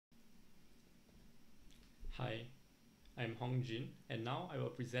Hi, I'm Hong Jin, and now I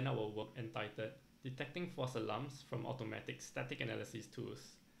will present our work entitled Detecting False Alarms from Automatic Static Analysis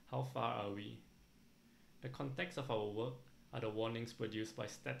Tools. How far are we? The context of our work are the warnings produced by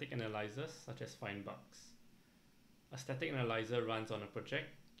static analyzers such as Findbugs. A static analyzer runs on a project.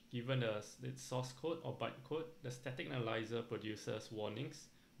 Given its source code or bytecode, the static analyzer produces warnings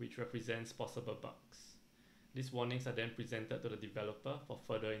which represents possible bugs. These warnings are then presented to the developer for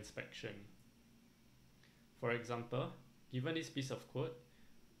further inspection. For example, given this piece of code,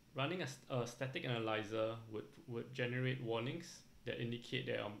 running a static analyzer would generate warnings that indicate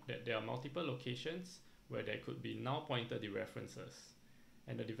that there are multiple locations where there could be null pointer dereferences,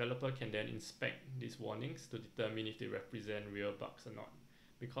 and the developer can then inspect these warnings to determine if they represent real bugs or not,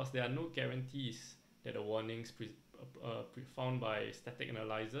 because there are no guarantees that the warnings found by static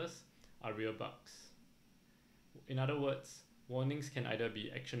analyzers are real bugs. In other words, warnings can either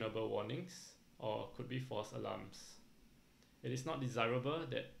be actionable warnings or could be false alarms. It is not desirable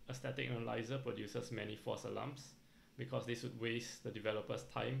that a static analyzer produces many false alarms because this would waste the developer's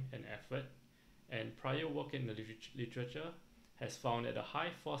time and effort, and prior work in the literature has found that a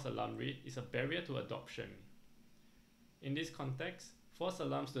high false alarm rate is a barrier to adoption. In this context, false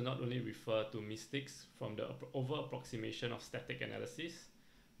alarms do not only refer to mistakes from the over-approximation of static analysis,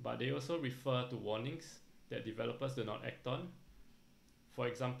 but they also refer to warnings that developers do not act on. For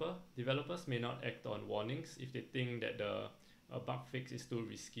example, developers may not act on warnings if they think that a bug fix is too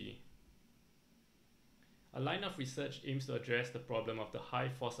risky. A line of research aims to address the problem of the high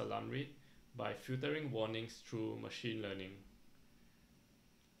false alarm rate by filtering warnings through machine learning.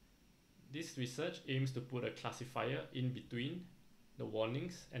 This research aims to put a classifier in between the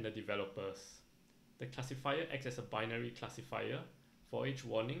warnings and the developers. The classifier acts as a binary classifier. For each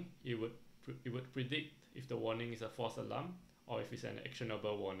warning, it would predict if the warning is a false alarm or if it's an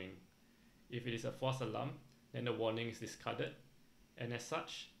actionable warning. If it is a false alarm, then the warning is discarded, and as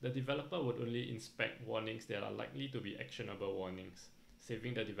such, the developer would only inspect warnings that are likely to be actionable warnings,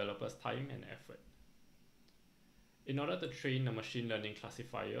 saving the developer's time and effort. In order to train a machine learning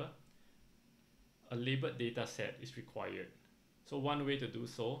classifier, a labeled dataset is required. So one way to do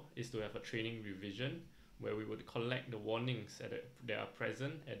so is to have a training revision where we would collect the warnings that are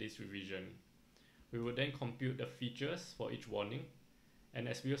present at this revision. We would then compute the features for each warning, and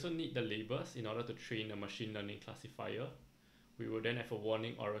as we also need the labels in order to train a machine learning classifier, we would then have a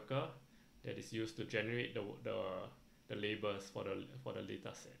warning oracle that is used to generate the labels for the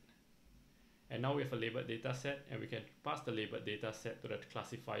dataset. And now we have a labeled dataset, and we can pass the labeled dataset to the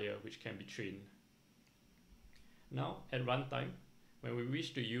classifier, which can be trained. Now, at runtime, when we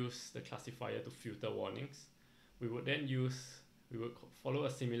wish to use the classifier to filter warnings, we would follow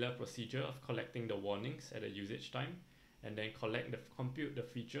a similar procedure of collecting the warnings at a usage time, and then compute the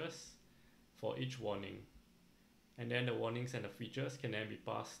features for each warning. And then the warnings and the features can then be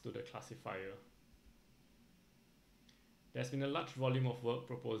passed to the classifier. There's been a large volume of work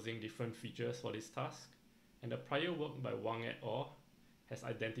proposing different features for this task, and the prior work by Wang et al. Has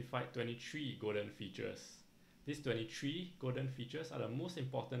identified 23 golden features. These 23 golden features are the most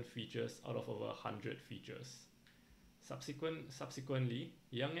important features out of over 100 features. Subsequently,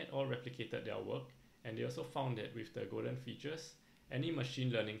 Yang et al. Replicated their work, and they also found that with the golden features, any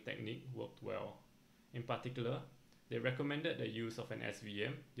machine learning technique worked well. In particular, they recommended the use of an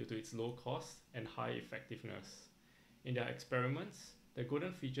SVM due to its low cost and high effectiveness. In their experiments, the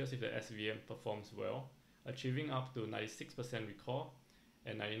golden features with the SVM performs well, achieving up to 96% recall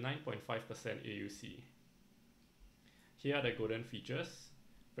and 99.5% AUC. Here are the golden features.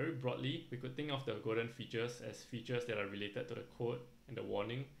 Very broadly, we could think of the golden features as features that are related to the code and the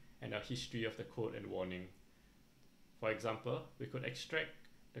warning and the history of the code and warning. For example, we could extract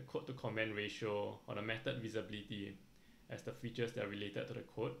the code to comment ratio or the method visibility as the features that are related to the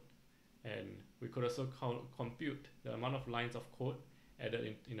code, and we could also compute the amount of lines of code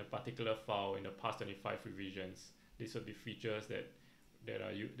added in a particular file in the past 25 revisions. These would be features that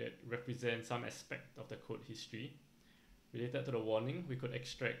represent some aspect of the code history. Related to the warning, we could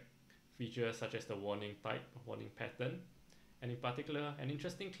extract features such as the warning type, warning pattern, and in particular, an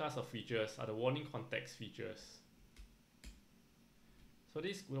interesting class of features are the warning context features. So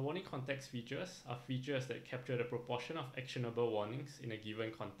the warning context features are features that capture the proportion of actionable warnings in a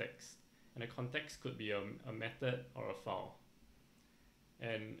given context, and a context could be a method or a file.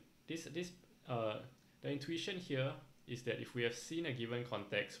 And the intuition here is that if we have seen a given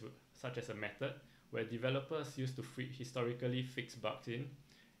context, such as a method, where developers used to historically fix bugs in,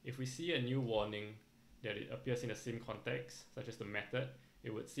 if we see a new warning that it appears in the same context, such as the method,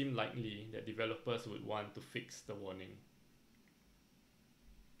 it would seem likely that developers would want to fix the warning.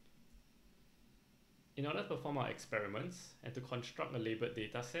 In order to perform our experiments and to construct a labeled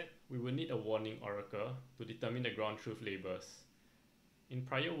dataset, we will need a warning oracle to determine the ground truth labels. In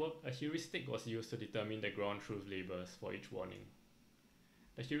prior work, a heuristic was used to determine the ground truth labels for each warning.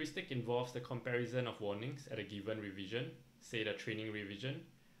 The heuristic involves the comparison of warnings at a given revision, say the training revision,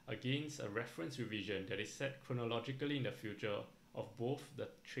 against a reference revision that is set chronologically in the future of both the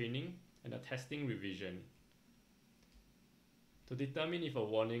training and the testing revision. To determine if a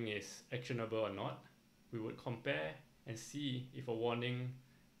warning is actionable or not, we would compare and see if a warning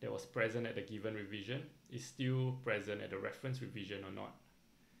that was present at the given revision is still present at the reference revision or not.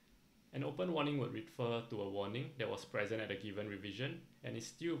 An open warning would refer to a warning that was present at a given revision and is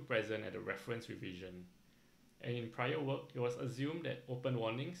still present at the reference revision. And in prior work, it was assumed that open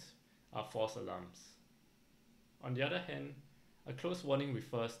warnings are false alarms. On the other hand, a closed warning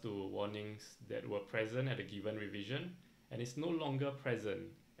refers to warnings that were present at a given revision and is no longer present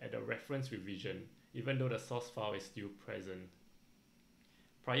at the reference revision, even though the source file is still present.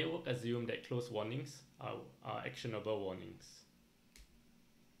 Prior work assumed that closed warnings are actionable warnings.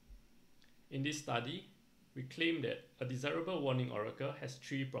 In this study, we claim that a desirable warning oracle has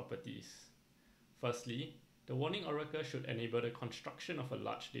three properties. Firstly, the warning oracle should enable the construction of a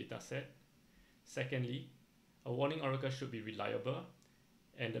large dataset. Secondly, a warning oracle should be reliable,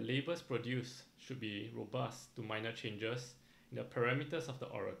 and the labels produced should be robust to minor changes in the parameters of the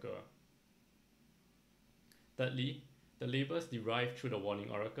oracle. Thirdly, the labels derived through the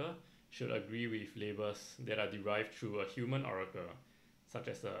warning oracle should agree with labels that are derived through a human oracle, such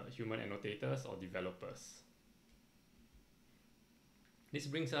as human annotators or developers. This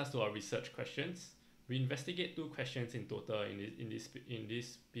brings us to our research questions. We investigate two questions in total in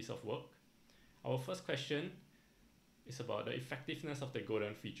this piece of work. Our first question is about the effectiveness of the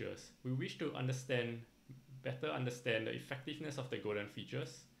golden features. We wish to better understand the effectiveness of the golden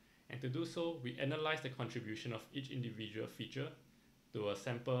features, and to do so, we analyze the contribution of each individual feature to a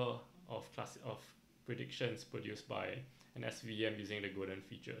sample of predictions produced by an SVM using the golden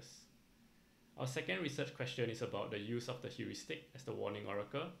features. Our second research question is about the use of the heuristic as the warning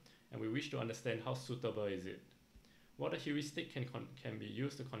oracle, and we wish to understand how suitable is it. While the heuristic can be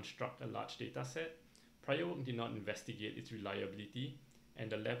used to construct a large dataset, prior work did not investigate its reliability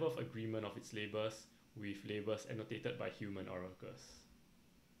and the level of agreement of its labels with labels annotated by human oracles.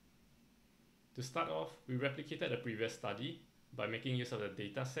 To start off, we replicated the previous study by making use of the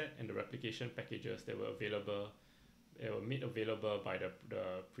dataset and the replication packages that were made available by the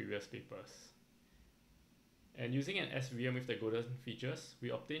previous papers. And using an SVM with the golden features,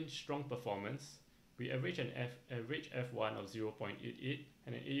 we obtained strong performance. We average an average F1 of 0.88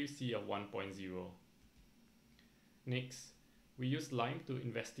 and an AUC of 1.0. Next, we used Lime to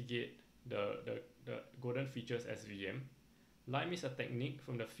investigate the golden features SVM. Lime is a technique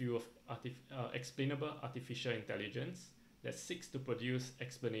from the field of explainable artificial intelligence that seeks to produce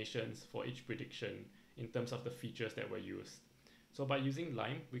explanations for each prediction in terms of the features that were used. So by using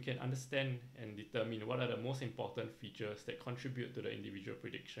Lime, we can understand and determine what are the most important features that contribute to the individual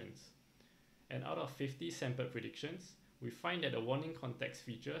predictions. And out of 50 sampled predictions, we find that the warning context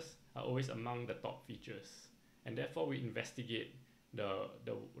features are always among the top features. And therefore, we investigate the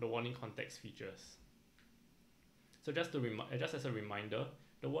warning context features. So just as a reminder,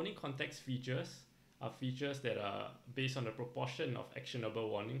 the warning context features are features that are based on the proportion of actionable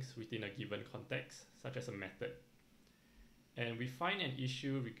warnings within a given context, such as a method. And we find an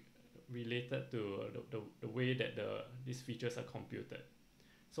issue related to the way that these features are computed.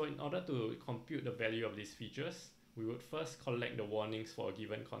 So in order to compute the value of these features, we would first collect the warnings for a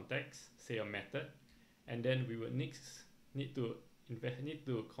given context, say a method, and then we would next need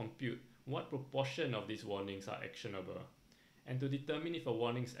to compute what proportion of these warnings are actionable. And to determine if a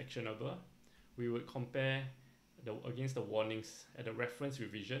warning is actionable, we would compare against the warnings at the reference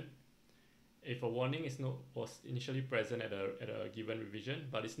revision. If a warning was initially present at a given revision,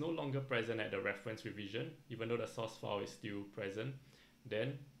 but is no longer present at the reference revision, even though the source file is still present,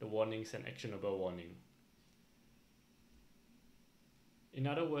 then the warning is an actionable warning. In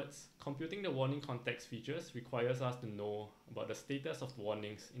other words, computing the warning context features requires us to know about the status of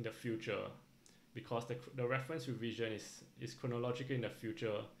warnings in the future, because the reference revision is chronologically in the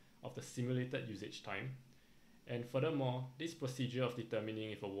future of the simulated usage time. And furthermore, this procedure of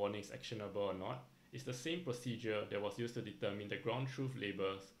determining if a warning is actionable or not is the same procedure that was used to determine the ground truth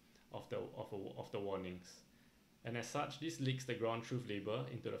labels of the warnings. And as such, this leaks the ground truth label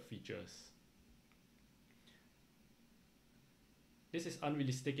into the features. This is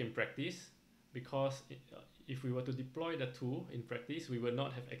unrealistic in practice because if we were to deploy the tool in practice, we would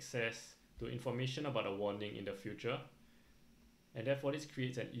not have access to information about a warning in the future. and therefore this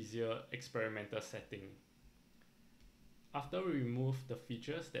creates an easier experimental setting. After we removed the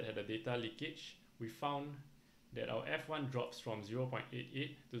features that had a data leakage, we found that our F1 drops from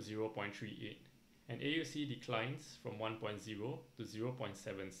 0.88 to 0.38, and AUC declines from 1.0 to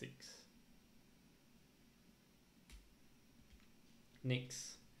 0.76.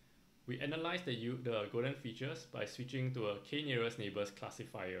 Next, we analyzed the golden features by switching to a k-nearest neighbors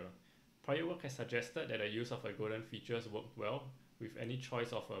classifier. Prior work has suggested that the use of a golden features worked well with any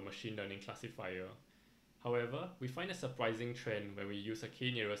choice of a machine learning classifier. However, we find a surprising trend when we use a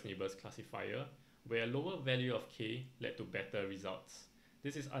k-nearest neighbors classifier, where a lower value of k led to better results.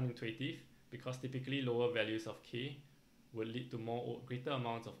 This is unintuitive because typically lower values of k would lead to greater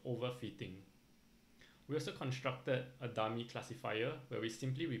amounts of overfitting. We also constructed a dummy classifier where we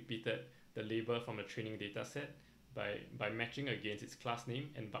simply repeated the label from the training dataset by matching against its class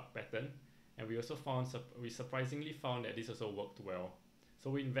name and bug pattern, and we also surprisingly found that this also worked well. So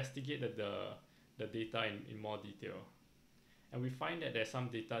we investigated the data in more detail, and we find that there's some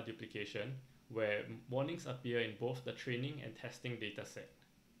data duplication where warnings appear in both the training and testing dataset.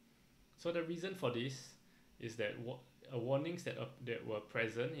 So the reason for this is that warnings that were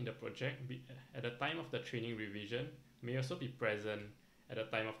present in the project at the time of the training revision may also be present at the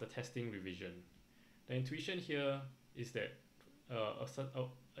time of the testing revision. The intuition here is that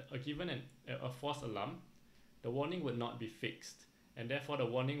given a false alarm, the warning would not be fixed, and therefore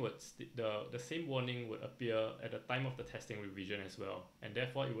the same warning would appear at the time of the testing revision as well, and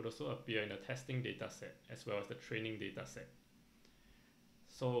therefore it would also appear in the testing dataset as well as the training dataset.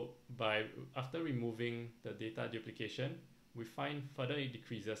 So after removing the data duplication, we find further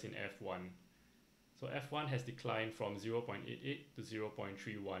decreases in F1. So F1 has declined from 0.88 to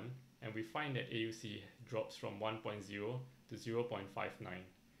 0.31, and we find that AUC drops from 1.0 to 0.59.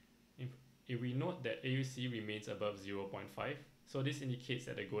 If we note that AUC remains above 0.5, so this indicates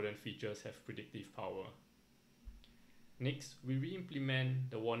that the golden features have predictive power. Next, we re-implement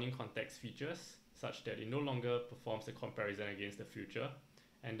the warning context features such that it no longer performs a comparison against the future,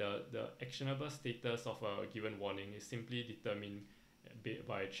 and the actionable status of a given warning is simply determined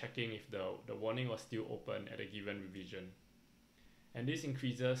by checking if the warning was still open at a given revision. And this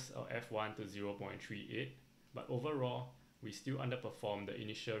increases our F1 to 0.38, but overall, we still underperform the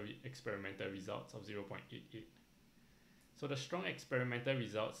initial experimental results of 0.88. So the strong experimental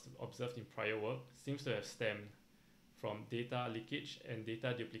results observed in prior work seems to have stemmed from data leakage and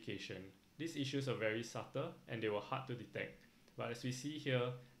data duplication. These issues are very subtle and they were hard to detect, but as we see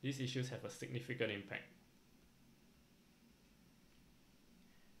here, these issues have a significant impact.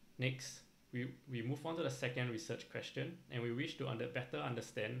 Next, we move on to the second research question, and we wish to better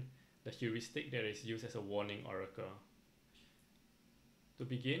understand the heuristic that is used as a warning oracle. To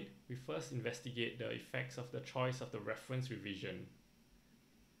begin, we first investigate the effects of the choice of the reference revision.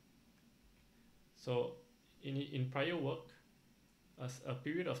 So in prior work, a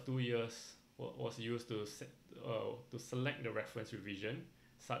period of 2 years was used to select the reference revision,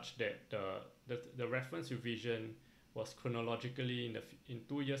 such that the reference revision was chronologically in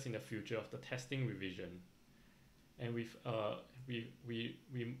 2 years in the future of the testing revision. And we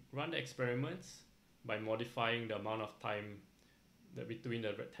run the experiments by modifying the amount of time between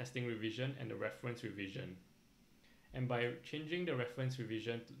the testing revision and the reference revision. And by changing the reference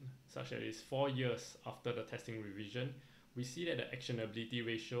revision such that it is 4 years after the testing revision, we see that the actionability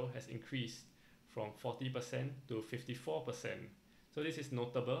ratio has increased from 40% to 54%. So this is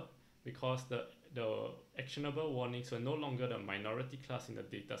notable because the actionable warnings were no longer the minority class in the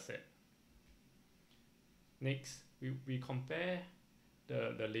dataset. Next, we compare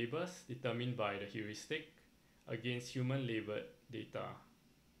the labels determined by the heuristic against human labeled data.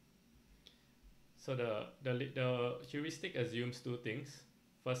 So the heuristic assumes two things.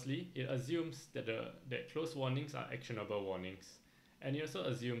 Firstly, it assumes that closed warnings are actionable warnings, and it also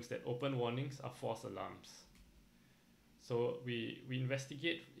assumes that open warnings are false alarms. So we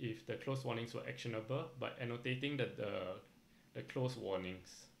investigate if the closed warnings were actionable by annotating the closed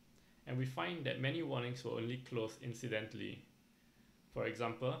warnings. And we find that many warnings were only closed incidentally. For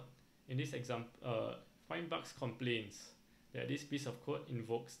example, in this example, Findbugs complains that this piece of code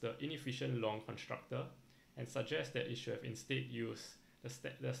invokes the inefficient long constructor and suggests that it should have instead used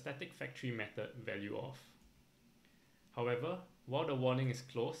the static factory method value of. However, while the warning is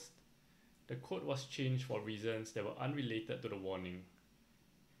closed, the code was changed for reasons that were unrelated to the warning.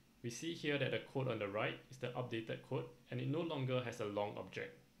 We see here that the code on the right is the updated code, and it no longer has a long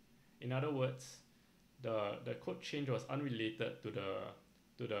object. In other words, the code change was unrelated to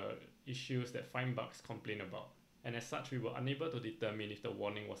the issues that Findbugs complain about, and as such we were unable to determine if the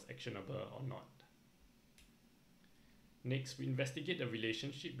warning was actionable or not. Next, we investigate the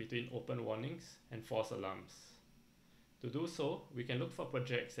relationship between open warnings and false alarms. To do so, we can look for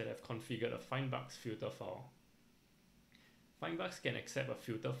projects that have configured a Findbugs filter file. Findbugs can accept a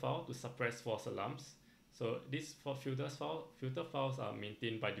filter file to suppress false alarms. So these filter files are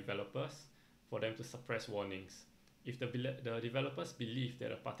maintained by developers for them to suppress warnings. If the developers believe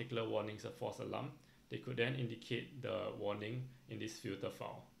that a particular warning is a false alarm, they could then indicate the warning in this filter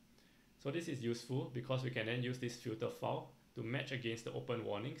file. So this is useful because we can then use this filter file to match against the open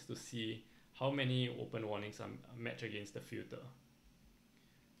warnings to see how many open warnings are matched against the filter.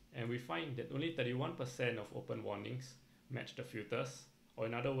 And we find that only 31% of open warnings match the filters, or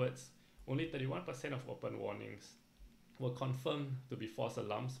in other words, only 31% of open warnings were confirmed to be false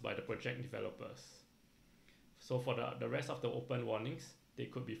alarms by the project developers. So for the rest of the open warnings, they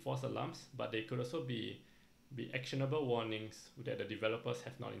could be false alarms, but they could also be actionable warnings that the developers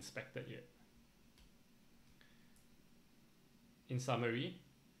have not inspected yet. In summary,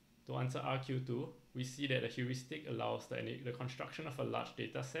 to answer RQ2, we see that the heuristic allows the construction of a large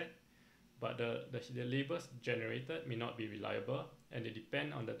data set, but the labels generated may not be reliable, and they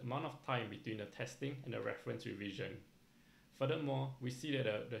depend on the amount of time between the testing and the reference revision. Furthermore, we see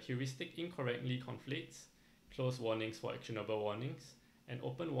that the heuristic incorrectly conflates closed warnings for actionable warnings and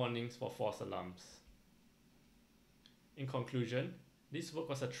open warnings for false alarms. In conclusion, this work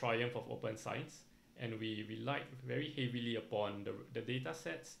was a triumph of open science, and we relied very heavily upon the data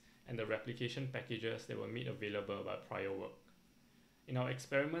sets and the replication packages that were made available by prior work. In our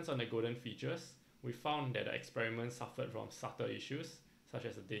experiments on the golden features, we found that the experiments suffered from subtle issues such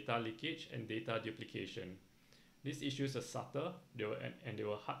as data leakage and data duplication. These issues are subtle and they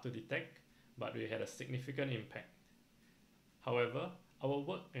were hard to detect, but they had a significant impact. However, our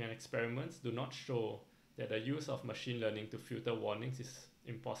work and experiments do not show that the use of machine learning to filter warnings is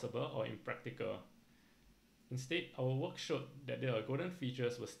impossible or impractical. Instead, our work showed that the golden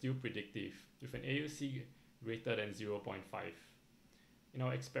features were still predictive, with an AUC greater than 0.5. In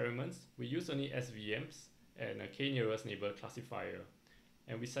our experiments, we used only SVMs and a k-nearest neighbor classifier,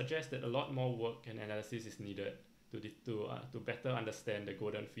 and we suggest that a lot more work and analysis is needed to better understand the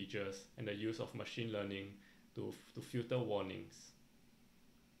golden features and the use of machine learning to filter warnings.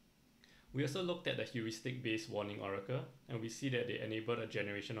 We also looked at the heuristic-based warning oracle, and we see that they enable the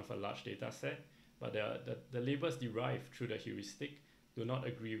generation of a large data set, but the labels derived through the heuristic do not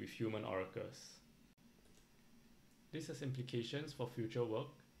agree with human oracles. This has implications for future work.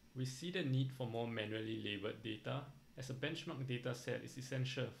 We see the need for more manually labeled data, as a benchmark data set is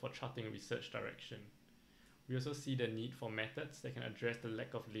essential for charting research direction. We also see the need for methods that can address the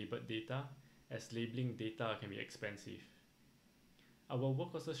lack of labeled data, as labeling data can be expensive. Our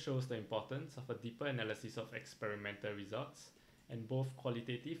work also shows the importance of a deeper analysis of experimental results, and both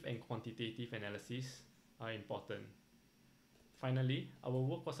qualitative and quantitative analysis are important. Finally, our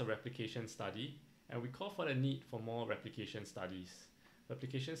work was a replication study, and we call for the need for more replication studies.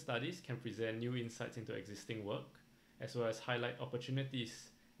 Replication studies can present new insights into existing work, as well as highlight opportunities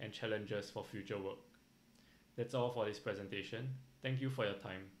and challenges for future work. That's all for this presentation. Thank you for your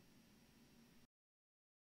time.